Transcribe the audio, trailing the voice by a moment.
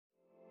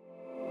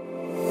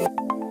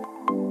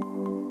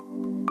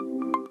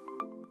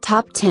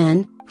top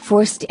 10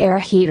 forced air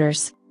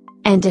heaters,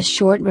 and a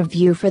short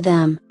review for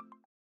them.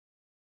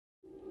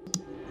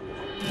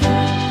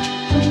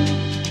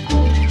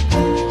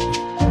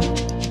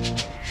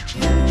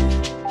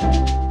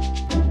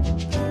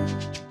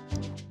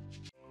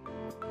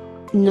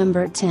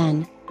 Number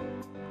 10.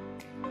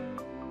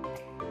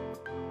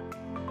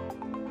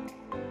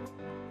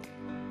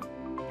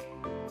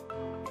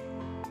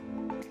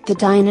 The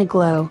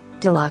Dynaglow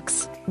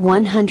Deluxe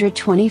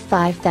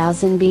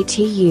 125,000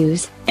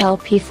 BTUs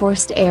LP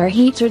forced air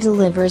heater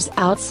delivers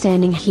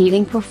outstanding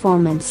heating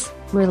performance,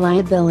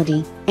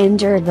 reliability, and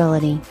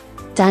durability.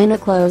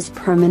 Dynaglow's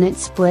permanent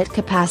split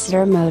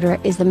capacitor motor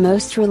is the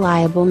most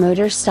reliable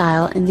motor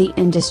style in the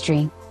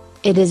industry.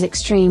 It is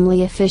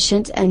extremely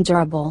efficient and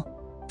durable.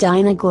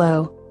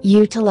 Dynaglow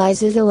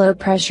utilizes a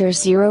low-pressure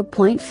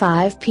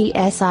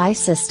 0.5 psi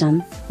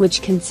system,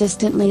 which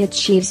consistently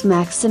achieves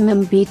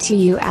maximum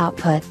BTU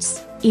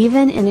outputs,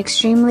 even in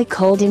extremely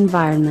cold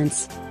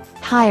environments.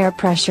 Higher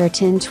pressure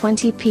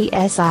 1020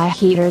 psi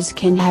heaters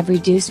can have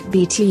reduced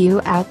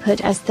BTU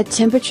output as the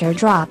temperature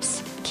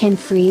drops, can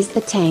freeze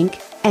the tank,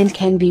 and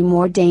can be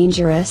more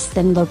dangerous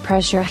than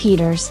low-pressure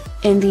heaters,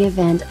 in the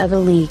event of a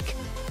leak.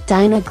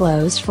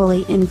 Dynaglow's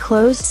fully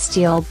enclosed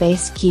steel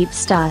base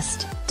keeps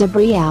dust,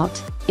 debris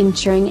out,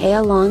 ensuring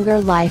a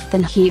longer life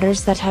than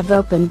heaters that have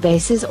open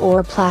bases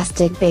or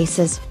plastic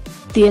bases.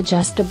 The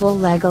adjustable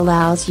leg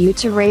allows you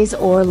to raise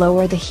or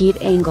lower the heat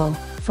angle,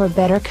 for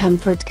better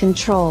comfort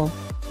control.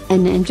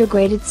 An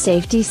integrated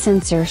safety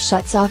sensor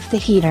shuts off the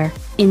heater,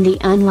 in the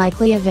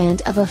unlikely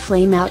event of a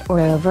flameout or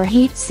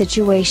overheat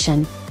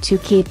situation, to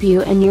keep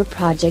you and your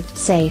project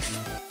safe.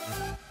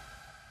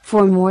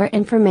 For more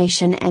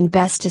information and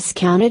best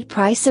discounted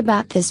price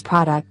about this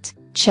product,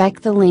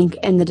 check the link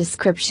in the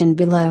description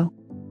below.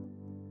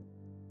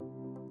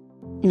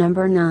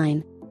 Number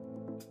 9.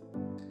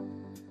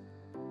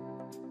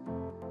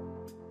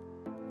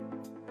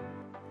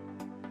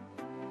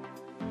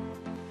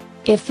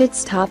 If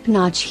it's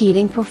top-notch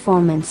heating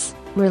performance,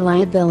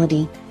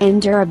 reliability,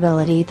 and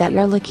durability that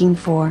you're looking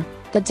for,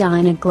 the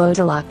Dynaglow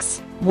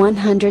Deluxe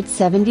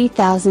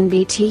 170,000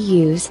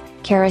 BTUs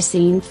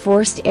kerosene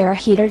forced air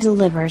heater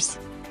delivers.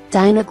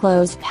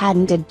 Dynaglow's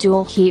patented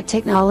dual heat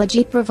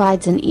technology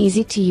provides an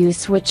easy-to-use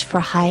switch for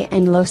high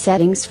and low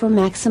settings for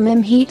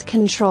maximum heat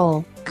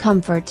control,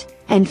 comfort,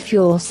 and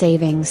fuel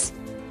savings.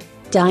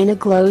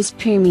 Dynaglow's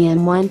premium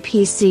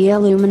 1PC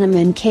aluminum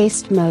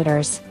encased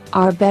motors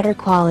are better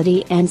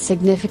quality and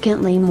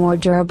significantly more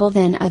durable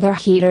than other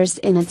heaters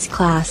in its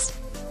class.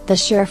 The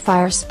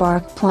Surefire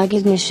spark plug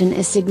ignition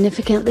is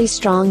significantly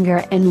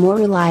stronger and more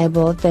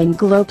reliable than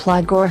glow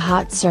plug or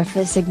hot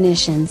surface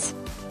ignitions.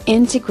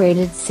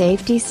 Integrated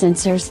safety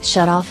sensors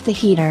shut off the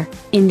heater,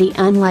 in the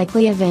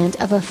unlikely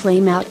event of a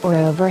flameout or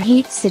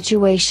overheat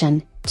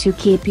situation, to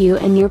keep you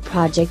and your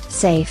project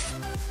safe.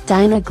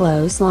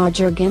 Dynaglow's large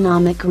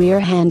ergonomic rear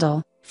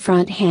handle,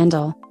 front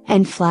handle,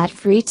 and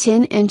flat-free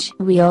 10-inch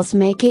wheels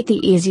make it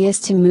the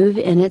easiest to move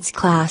in its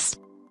class.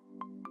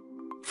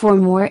 For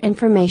more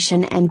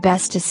information and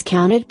best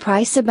discounted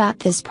price about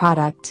this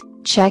product,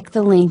 check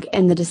the link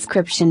in the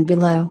description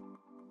below.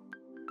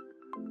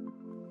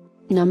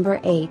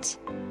 Number 8.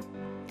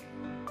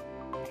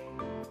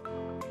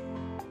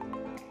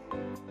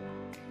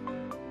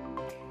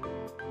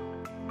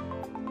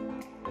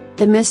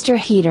 The Mr.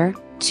 Heater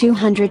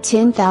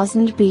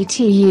 210,000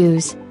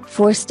 BTUs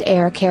forced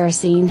air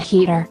kerosene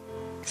heater.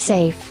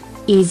 Safe,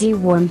 easy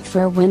warmth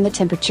for when the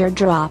temperature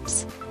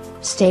drops.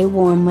 Stay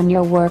warm when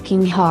you're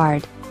working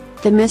hard.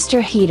 The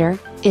Mr. Heater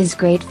is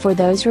great for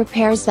those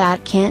repairs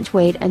that can't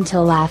wait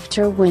until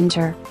after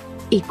winter.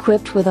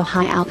 Equipped with a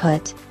high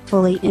output,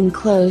 fully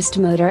enclosed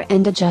motor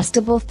and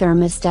adjustable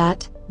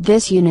thermostat,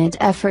 this unit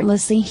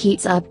effortlessly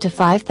heats up to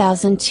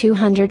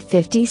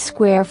 5,250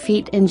 square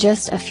feet in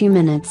just a few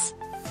minutes.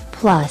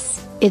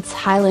 Plus, its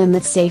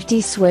high-limit safety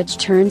switch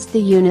turns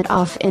the unit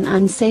off in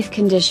unsafe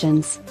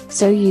conditions,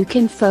 so you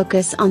can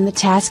focus on the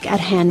task at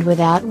hand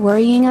without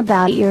worrying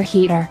about your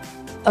heater.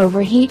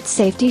 Overheat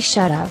safety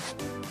shutoff.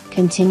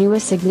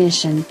 Continuous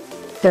ignition.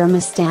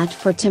 Thermostat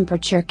for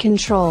temperature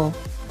control.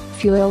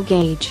 Fuel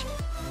gauge.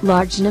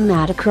 Large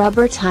pneumatic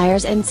rubber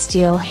tires and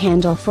steel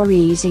handle for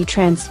easy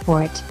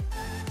transport.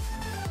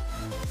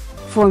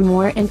 For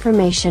more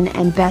information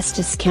and best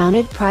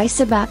discounted price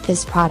about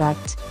this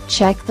product,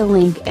 check the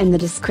link in the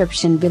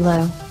description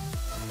below.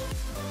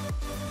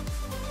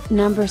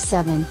 Number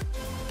 7.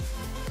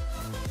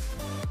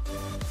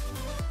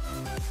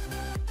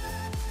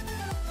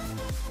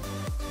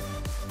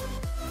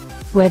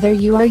 Whether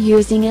you are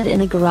using it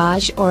in a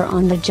garage or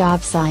on the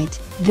job site,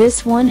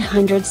 this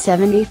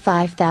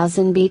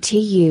 175,000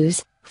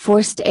 BTUs,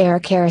 forced air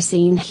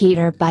kerosene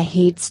heater by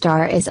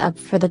Heatstar is up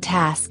for the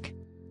task.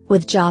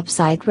 With job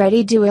site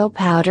ready dual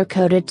powder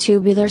coated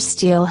tubular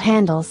steel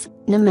handles,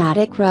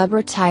 pneumatic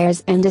rubber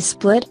tires and a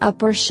split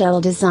upper shell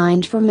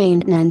designed for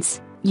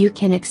maintenance, you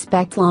can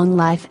expect long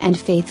life and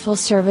faithful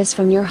service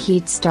from your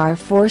Heatstar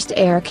forced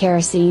air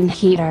kerosene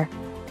heater.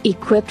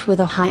 Equipped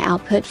with a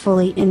high-output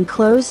fully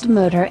enclosed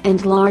motor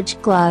and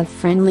large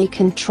glove-friendly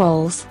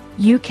controls,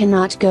 You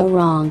cannot go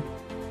wrong.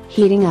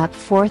 Heating up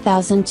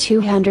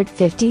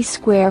 4,250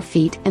 square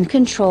feet and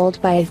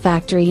controlled by a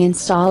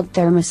factory-installed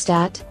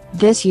thermostat,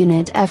 this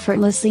unit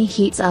effortlessly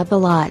heats up a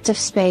lot of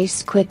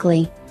space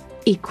quickly.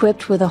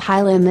 Equipped with a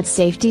high-limit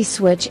safety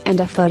switch and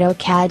a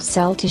PhotoCAD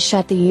cell to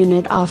shut the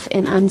unit off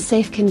in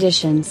unsafe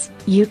conditions,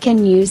 you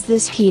can use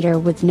this heater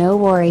with no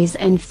worries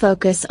and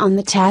focus on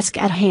the task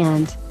at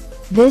hand.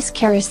 This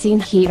kerosene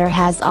heater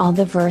has all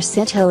the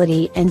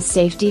versatility and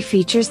safety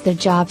features the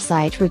job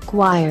site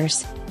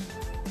requires.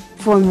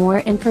 For more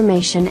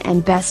information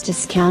and best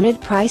discounted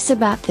price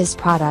about this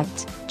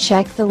product,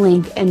 check the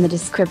link in the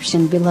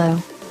description below.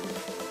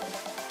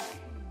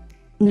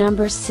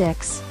 Number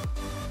 6.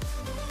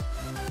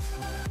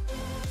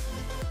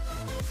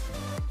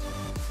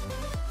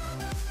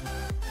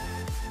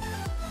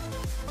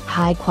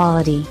 High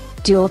quality,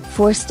 dual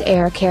forced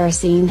air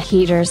kerosene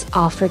heaters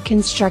offer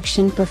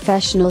construction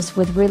professionals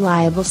with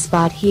reliable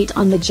spot heat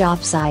on the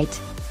job site.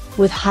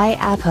 With high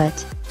output,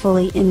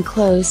 fully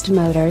enclosed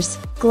motors,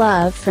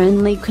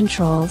 glove-friendly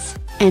controls,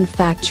 and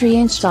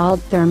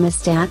factory-installed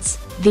thermostats,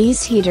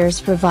 these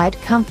heaters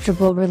provide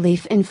comfortable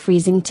relief in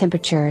freezing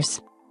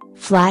temperatures.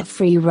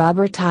 Flat-free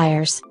rubber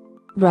tires.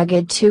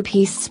 Rugged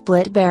two-piece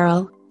split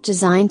barrel,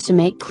 designed to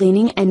make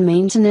cleaning and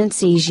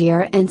maintenance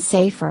easier and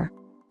safer.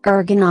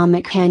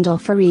 Ergonomic handle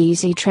for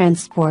easy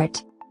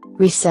transport.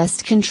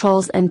 Recessed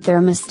controls and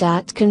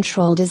thermostat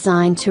control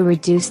designed to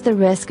reduce the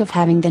risk of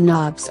having the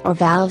knobs or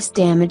valves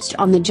damaged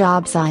on the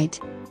job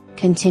site.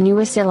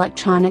 Continuous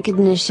electronic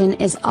ignition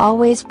is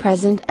always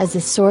present as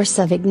a source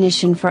of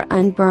ignition for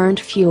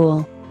unburned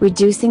fuel,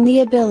 reducing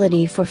the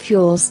ability for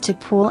fuels to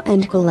pool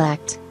and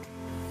collect.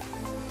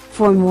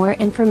 For more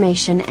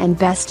information and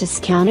best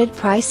discounted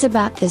price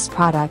about this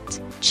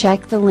product,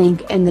 check the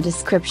link in the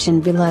description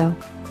below.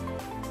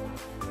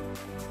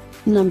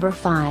 Number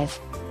 5.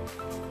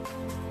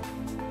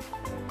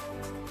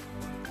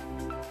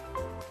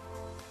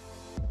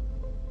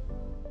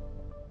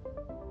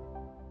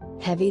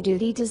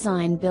 Heavy-duty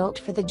design built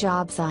for the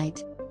job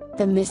site.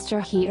 The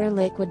Mr. Heater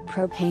liquid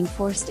propane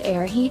forced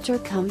air heater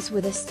comes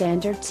with a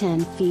standard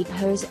 10-feet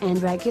hose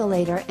and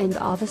regulator and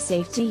all the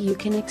safety you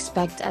can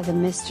expect of a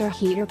Mr.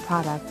 Heater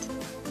product.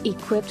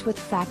 Equipped with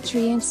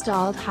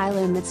factory-installed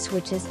high-limit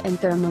switches and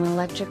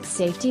thermoelectric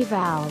safety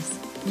valves,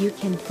 you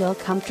can feel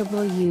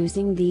comfortable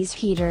using these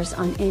heaters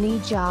on any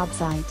job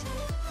site.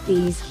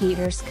 These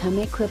heaters come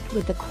equipped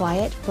with the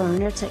quiet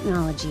burner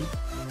technology.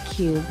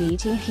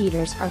 QBT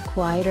heaters are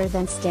quieter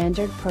than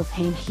standard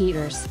propane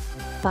heaters,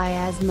 by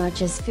as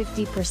much as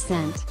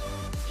 50%.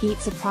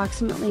 Heats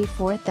approximately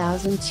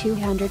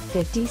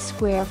 4,250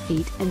 square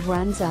feet and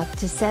runs up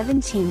to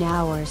 17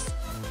 hours,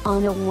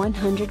 on a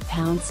 100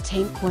 pounds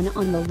tank when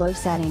on the low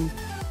setting.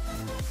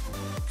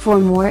 For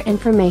more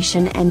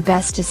information and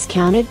best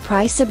discounted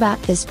price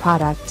about this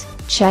product,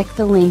 check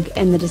the link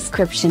in the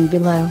description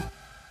below.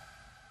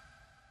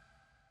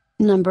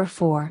 Number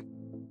 4.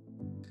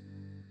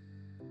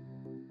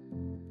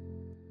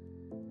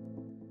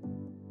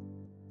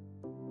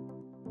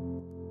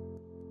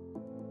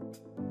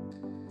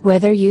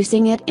 Whether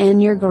using it in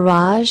your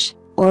garage,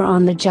 or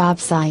on the job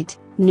site,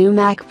 new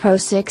Mac Pro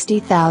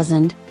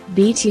 60,000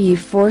 BTU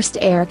forced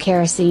air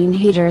kerosene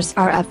heaters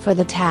are up for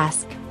the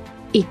task.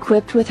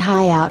 Equipped with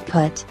high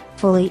output,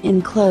 fully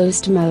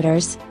enclosed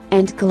motors,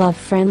 and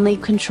glove-friendly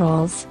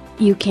controls,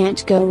 you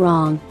can't go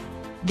wrong.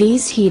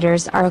 These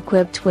heaters are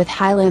equipped with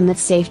high-limit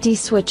safety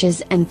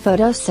switches and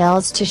photo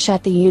cells to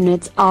shut the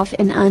units off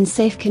in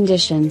unsafe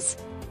conditions.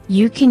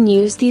 You can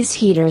use these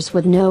heaters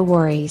with no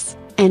worries,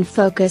 and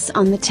focus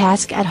on the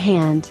task at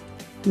hand.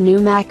 New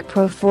Mac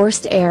Pro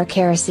forced air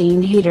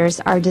kerosene heaters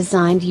are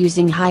designed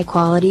using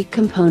high-quality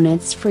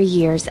components for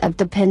years of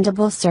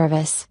dependable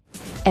service.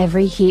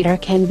 Every heater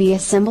can be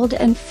assembled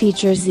and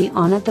features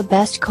the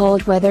best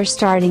cold weather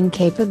starting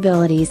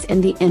capabilities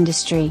in the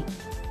industry.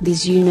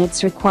 These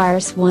units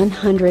requires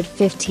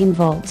 115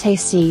 volt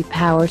AC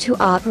power to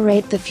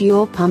operate the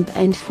fuel pump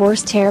and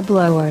forced air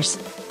blowers.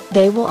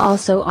 They will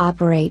also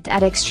operate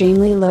at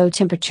extremely low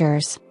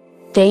temperatures.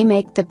 They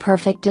make the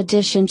perfect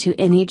addition to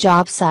any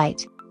job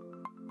site.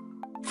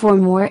 For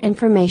more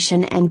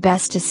information and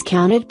best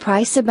discounted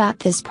price about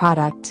this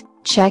product,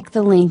 check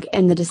the link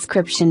in the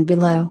description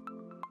below.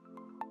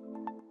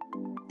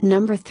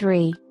 Number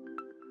 3.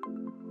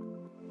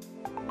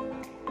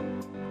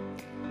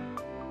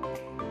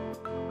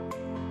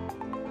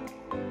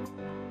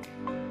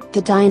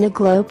 The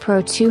Dynaglow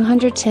Pro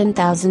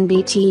 210,000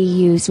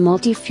 BTUs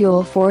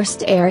multi-fuel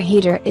forced air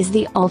heater is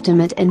the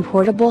ultimate in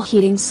portable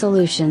heating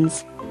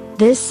solutions.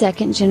 This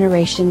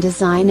second-generation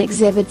design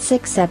exhibits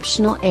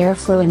exceptional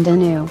airflow and a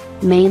new,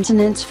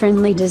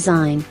 maintenance-friendly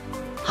design.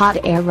 Hot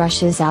air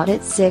rushes out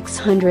at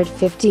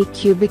 650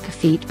 cubic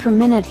feet per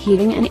minute,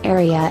 heating an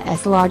area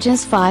as large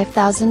as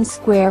 5,000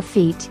 square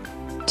feet.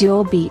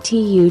 Dual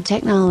BTU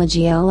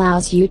technology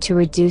allows you to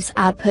reduce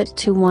output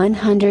to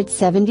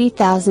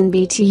 170,000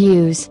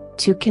 BTUs,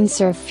 to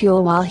conserve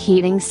fuel while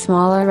heating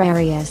smaller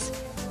areas.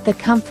 The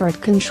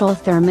Comfort Control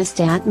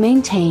thermostat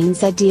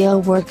maintains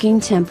ideal working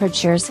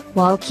temperatures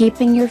while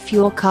keeping your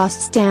fuel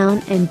costs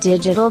down, and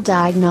digital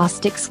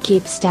diagnostics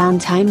keeps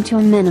downtime to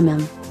a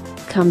minimum.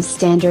 Comes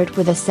standard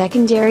with a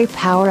secondary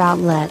power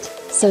outlet,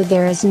 so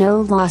there is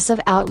no loss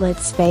of outlet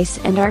space,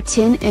 and our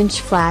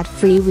 10-inch flat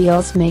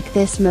freewheels make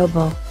this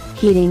mobile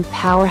heating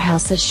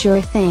powerhouse a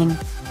sure thing.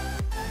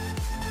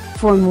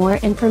 For more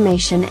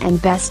information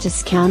and best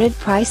discounted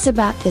price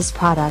about this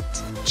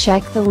product,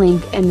 check the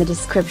link in the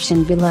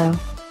description below.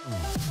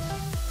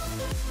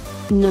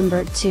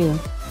 Number 2.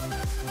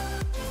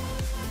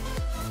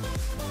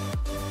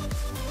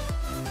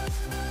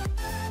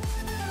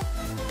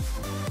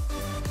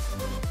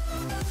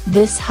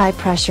 This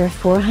high-pressure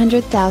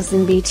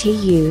 400,000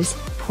 BTUs,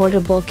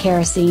 portable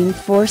kerosene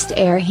forced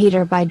air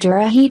heater by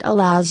Duraheat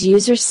allows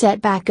users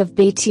setback of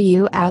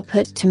BTU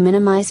output to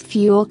minimize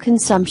fuel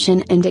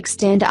consumption and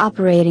extend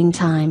operating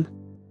time.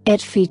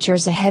 It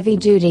features a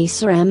heavy-duty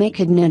ceramic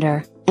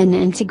igniter, an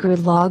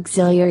integral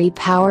auxiliary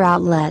power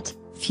outlet,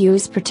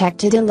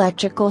 fuse-protected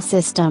electrical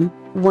system,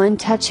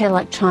 one-touch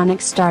electronic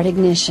start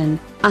ignition,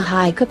 a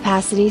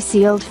high-capacity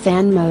sealed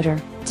fan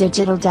motor,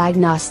 digital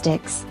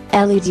diagnostics,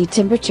 LED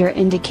temperature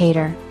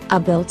indicator, a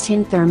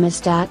built-in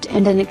thermostat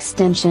and an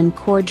extension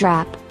cord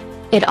wrap.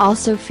 It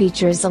also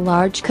features a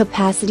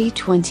large-capacity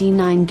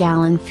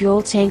 29-gallon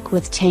fuel tank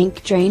with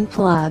tank drain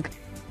plug.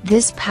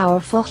 This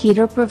powerful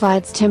heater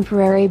provides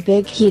temporary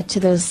big heat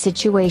to those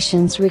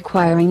situations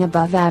requiring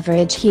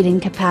above-average heating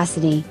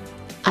capacity.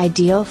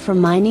 Ideal for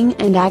mining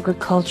and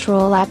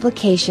agricultural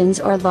applications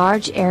or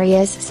large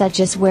areas such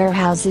as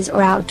warehouses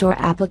or outdoor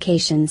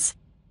applications.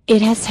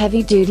 It has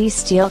heavy-duty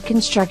steel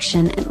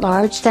construction and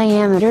large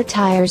diameter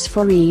tires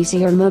for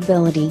easier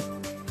mobility.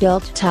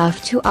 Built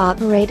tough to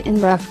operate in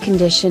rough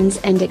conditions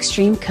and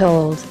extreme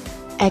cold.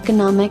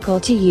 Economical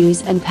to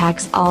use and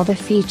packs all the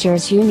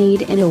features you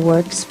need in a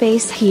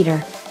workspace heater.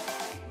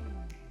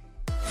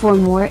 For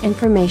more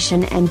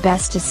information and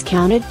best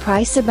discounted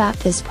price about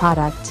this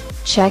product,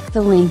 check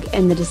the link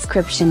in the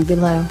description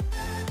below.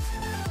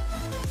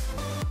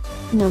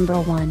 Number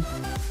 1.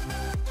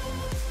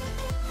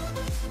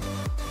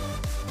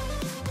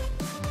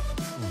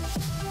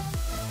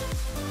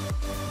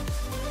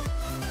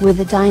 With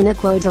the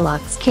Dynaglow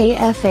Deluxe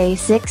KFA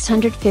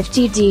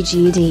 650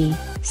 DGD,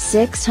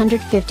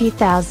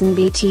 650,000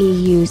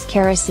 BTUs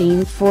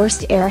kerosene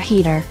forced air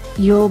heater,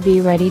 you'll be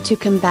ready to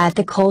combat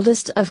the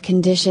coldest of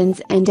conditions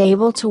and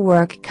able to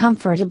work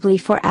comfortably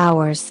for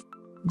hours.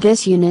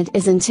 This unit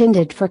is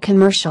intended for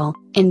commercial,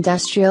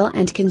 industrial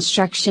and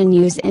construction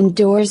use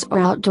indoors or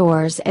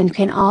outdoors, and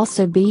can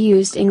also be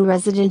used in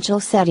residential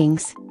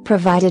settings,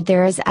 provided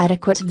there is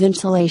adequate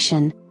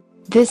ventilation.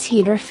 This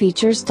heater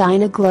features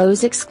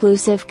Dynaglow's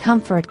exclusive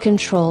Comfort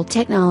Control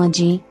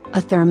technology,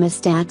 a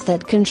thermostat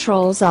that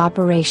controls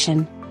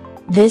operation.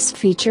 This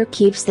feature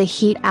keeps the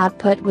heat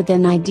output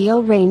within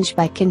ideal range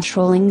by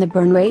controlling the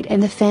burn rate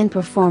and the fan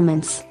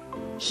performance.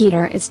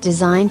 Heater is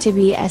designed to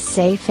be as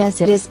safe as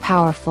it is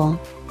powerful.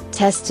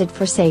 Tested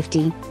for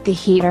safety, the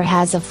heater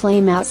has a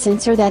flame-out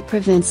sensor that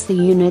prevents the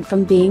unit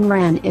from being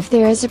ran if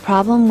there is a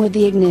problem with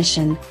the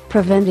ignition,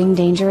 preventing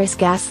dangerous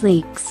gas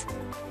leaks.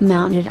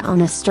 Mounted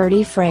on a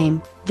sturdy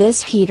frame,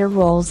 this heater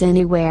rolls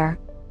anywhere.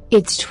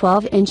 Its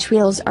 12-inch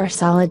wheels are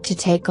solid to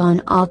take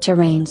on all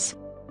terrains.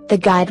 The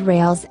guide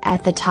rails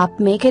at the top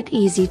make it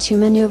easy to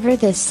maneuver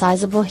this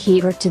sizable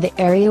heater to the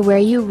area where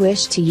you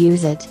wish to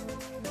use it.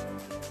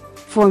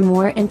 For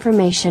more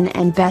information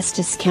and best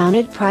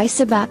discounted price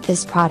about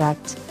this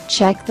product,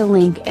 check the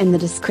link in the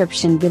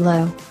description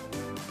below.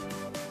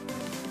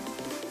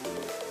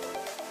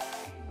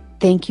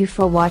 Thank you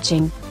for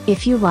watching.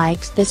 If you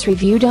liked this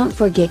review, don't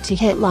forget to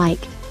hit like.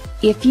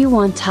 If you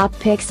want top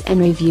picks and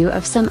review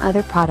of some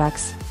other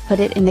products, put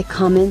it in the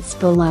comments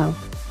below.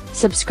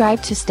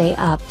 Subscribe to stay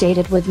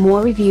updated with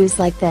more reviews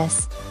like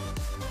this.